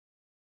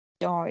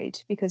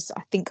died because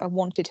I think I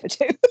wanted her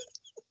to.